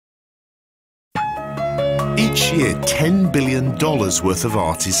Each year, $10 billion worth of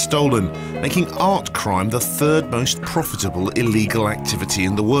art is stolen, making art crime the third most profitable illegal activity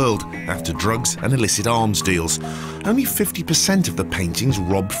in the world, after drugs and illicit arms deals. Only 50% of the paintings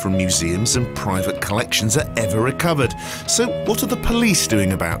robbed from museums and private collections are ever recovered. So what are the police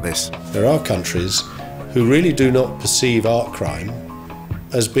doing about this? There are countries who really do not perceive art crime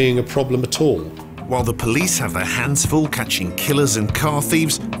as being a problem at all. While the police have their hands full catching killers and car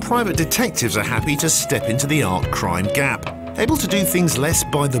thieves, private detectives are happy to step into the art crime gap. Able to do things less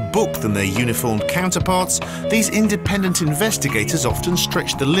by the book than their uniformed counterparts, these independent investigators often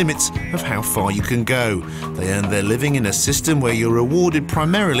stretch the limits of how far you can go. They earn their living in a system where you're rewarded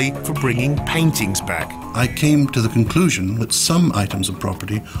primarily for bringing paintings back. I came to the conclusion that some items of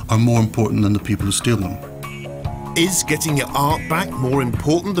property are more important than the people who steal them. Is getting your art back more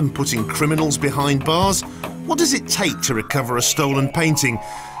important than putting criminals behind bars? What does it take to recover a stolen painting?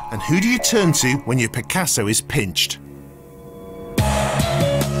 And who do you turn to when your Picasso is pinched?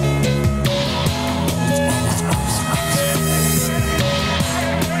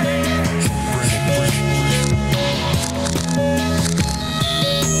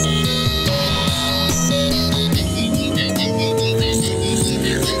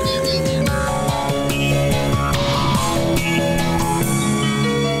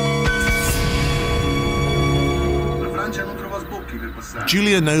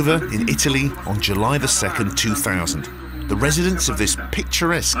 Nova in Italy on July the 2nd, 2000. The residents of this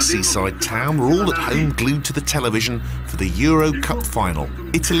picturesque seaside town were all at home glued to the television for the Euro Cup final,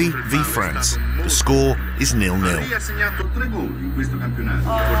 Italy v France. The score is 0-0.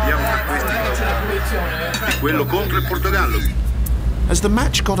 As the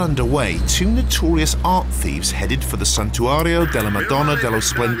match got underway, two notorious art thieves headed for the Santuario della Madonna dello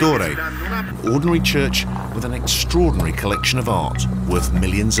Splendore, an ordinary church with an extraordinary collection of art worth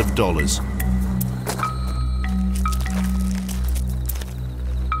millions of dollars.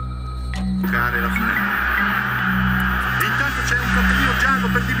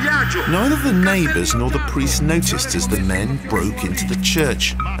 Neither the neighbours nor the priest noticed as the men broke into the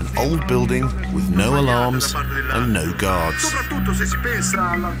church, an old building with no alarms and no guards.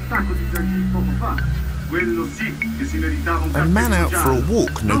 A man out for a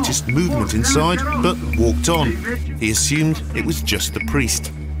walk noticed movement inside, but walked on. He assumed it was just the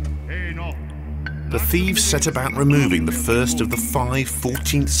priest. The thieves set about removing the first of the 5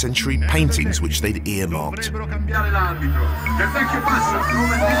 14th century paintings which they'd earmarked.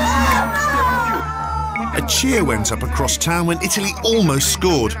 A cheer went up across town when Italy almost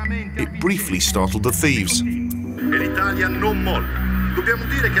scored. It briefly startled the thieves.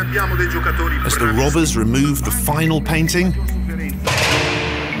 As the robbers removed the final painting,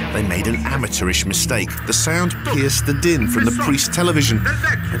 they made an amateurish mistake. The sound pierced the din from the priest's television,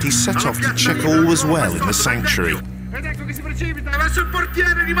 and he set off to check all was well in the sanctuary. But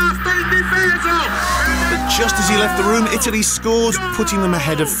just as he left the room, Italy scored, putting them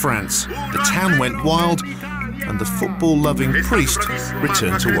ahead of France. The town went wild, and the football-loving priest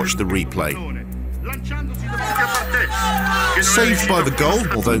returned to watch the replay. Saved by the goal,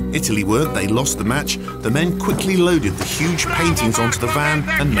 although Italy weren't, they lost the match, the men quickly loaded the huge paintings onto the van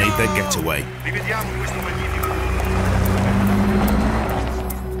and made their getaway.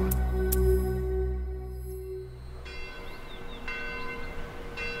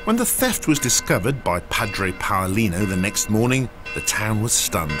 When the theft was discovered by Padre Paolino the next morning, the town was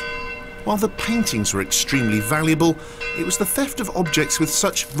stunned. While the paintings were extremely valuable, it was the theft of objects with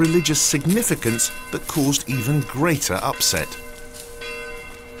such religious significance that caused even greater upset.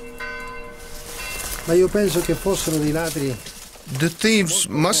 The thieves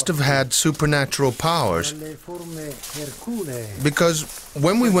must have had supernatural powers, because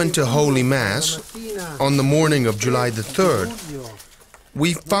when we went to Holy Mass on the morning of July the 3rd,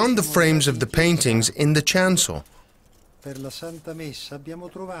 we found the frames of the paintings in the chancel.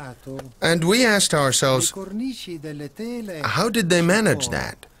 And we asked ourselves, how did they manage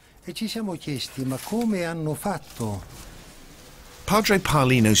that? Padre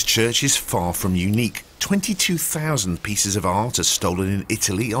Paolino's church is far from unique. 22,000 pieces of art are stolen in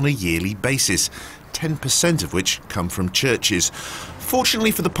Italy on a yearly basis, 10% of which come from churches.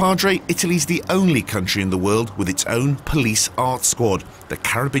 Fortunately for the Padre, Italy's the only country in the world with its own police art squad, the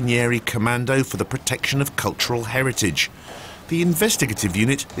Carabinieri Commando for the Protection of Cultural Heritage. The investigative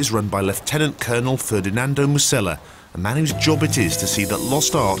unit is run by Lieutenant Colonel Ferdinando Musella, a man whose job it is to see that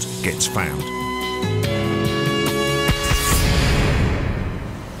lost art gets found.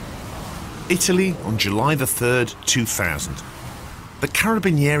 Italy on July the 3rd, 2000. The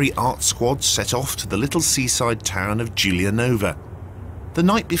Carabinieri art squad set off to the little seaside town of Giulianova. The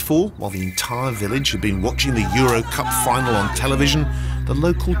night before, while the entire village had been watching the Euro Cup final on television, the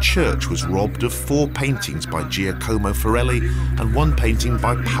local church was robbed of 4 paintings by Giacomo Forelli and 1 painting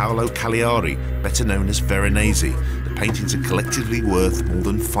by Paolo Cagliari, better known as Veronese. The paintings are collectively worth more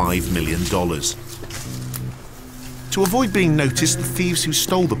than $5 million. To avoid being noticed, the thieves who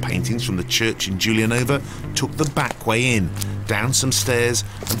stole the paintings from the church in Giulianova took the back way in, down some stairs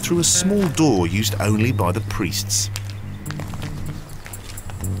and through a small door used only by the priests.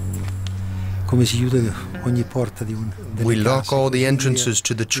 We lock all the entrances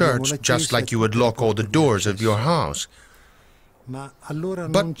to the church just like you would lock all the doors of your house.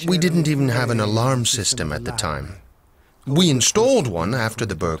 But we didn't even have an alarm system at the time. We installed one after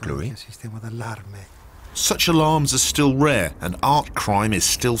the burglary. Such alarms are still rare, and art crime is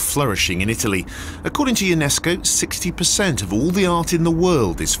still flourishing in Italy. According to UNESCO, 60% of all the art in the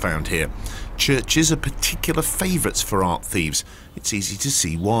world is found here. Churches are particular favourites for art thieves. It's easy to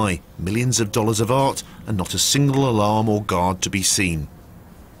see why. Millions of dollars of art and not a single alarm or guard to be seen.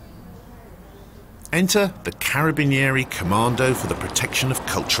 Enter the Carabinieri Commando for the Protection of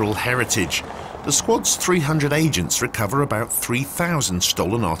Cultural Heritage. The squad's 300 agents recover about 3,000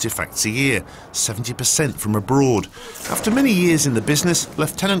 stolen artefacts a year, 70% from abroad. After many years in the business,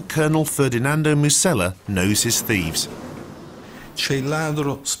 Lieutenant Colonel Ferdinando Musella knows his thieves.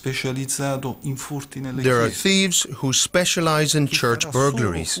 There are thieves who specialize in church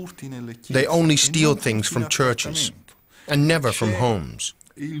burglaries. They only steal things from churches and never from homes.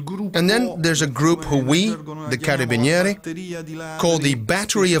 And then there's a group who we, the Carabinieri, call the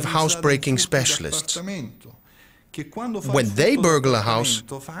Battery of Housebreaking Specialists. When they burgle a house,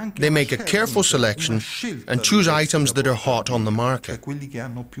 they make a careful selection and choose items that are hot on the market.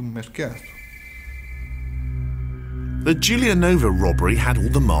 The Giulianova robbery had all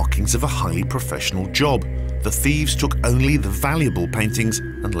the markings of a highly professional job. The thieves took only the valuable paintings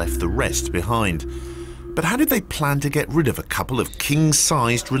and left the rest behind. But how did they plan to get rid of a couple of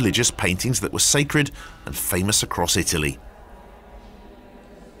king-sized religious paintings that were sacred and famous across Italy?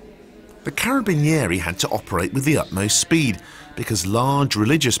 The Carabinieri had to operate with the utmost speed, because large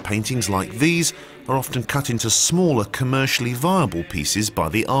religious paintings like these are often cut into smaller, commercially viable pieces by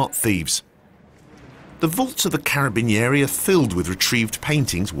the art thieves. The vaults of the Carabinieri are filled with retrieved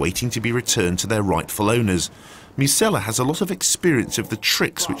paintings waiting to be returned to their rightful owners. Musella has a lot of experience of the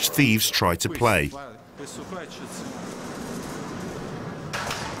tricks which thieves try to play.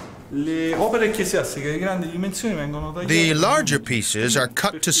 The larger pieces are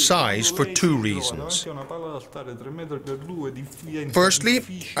cut to size for 2 reasons.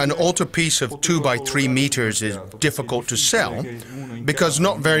 Firstly, an altarpiece of 2 by 3 meters is difficult to sell because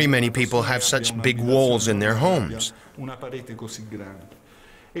not very many people have such big walls in their homes.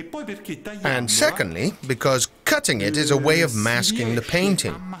 And secondly, because cutting it is a way of masking the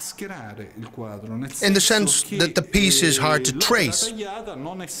painting, in the sense that the piece is hard to trace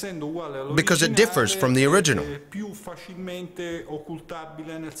because it differs from the original.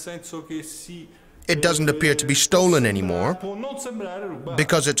 It doesn't appear to be stolen anymore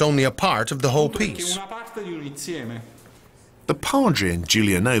because it's only a part of the whole piece. The padre in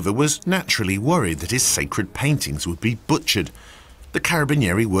Giulianova was naturally worried that his sacred paintings would be butchered. The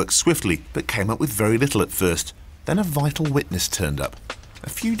Carabinieri worked swiftly, but came up with very little at first. Then a vital witness turned up. A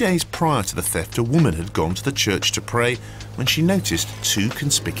few days prior to the theft, a woman had gone to the church to pray when she noticed 2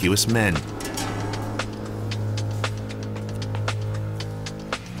 conspicuous men.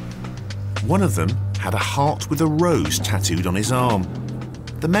 One of them had a heart with a rose tattooed on his arm.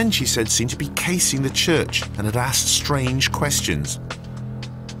 The men, she said, seemed to be casing the church and had asked strange questions.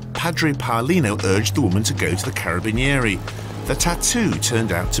 Padre Paolino urged the woman to go to the Carabinieri. The tattoo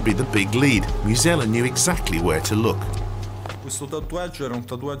turned out to be the big lead. Musella knew exactly where to look.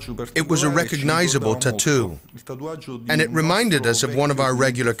 It was a recognizable tattoo, and it reminded us of one of our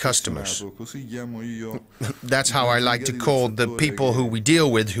regular customers. That's how I like to call the people who we deal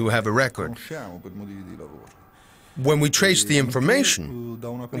with who have a record. When we traced the information,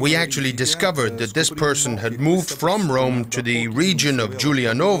 we actually discovered that this person had moved from Rome to the region of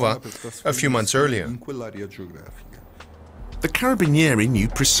Giulianova a few months earlier. The Carabinieri knew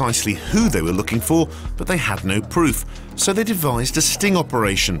precisely who they were looking for, but they had no proof, so they devised a sting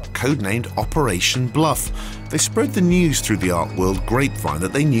operation, codenamed Operation Bluff. They spread the news through the art world grapevine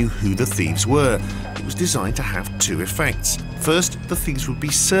that they knew who the thieves were. It was designed to have 2 effects. First, the thieves would be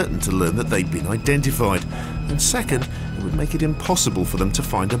certain to learn that they'd been identified, and second, it would make it impossible for them to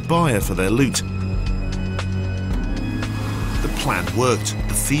find a buyer for their loot. The plan worked.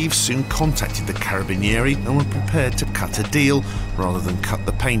 The thieves soon contacted the Carabinieri and were prepared to cut a deal rather than cut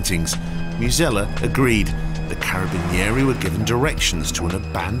the paintings. Musella agreed. The Carabinieri were given directions to an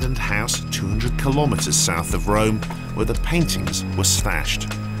abandoned house 200 kilometers south of Rome, where the paintings were stashed.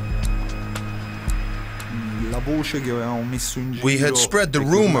 We had spread the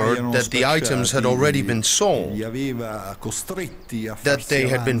rumor that the items had already been sold, that they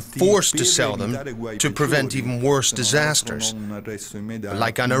had been forced to sell them to prevent even worse disasters,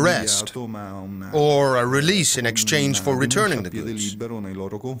 like an arrest or a release in exchange for returning the goods.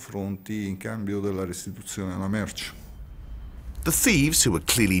 The thieves, who were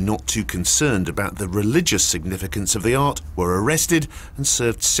clearly not too concerned about the religious significance of the art, were arrested and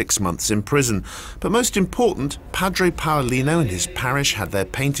served 6 months in prison. But most important, Padre Paolino and his parish had their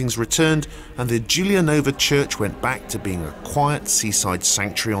paintings returned, and the Giulianova church went back to being a quiet seaside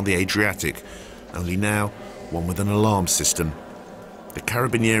sanctuary on the Adriatic, only now one with an alarm system. The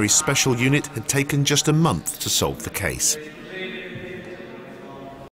Carabinieri special unit had taken just a month to solve the case.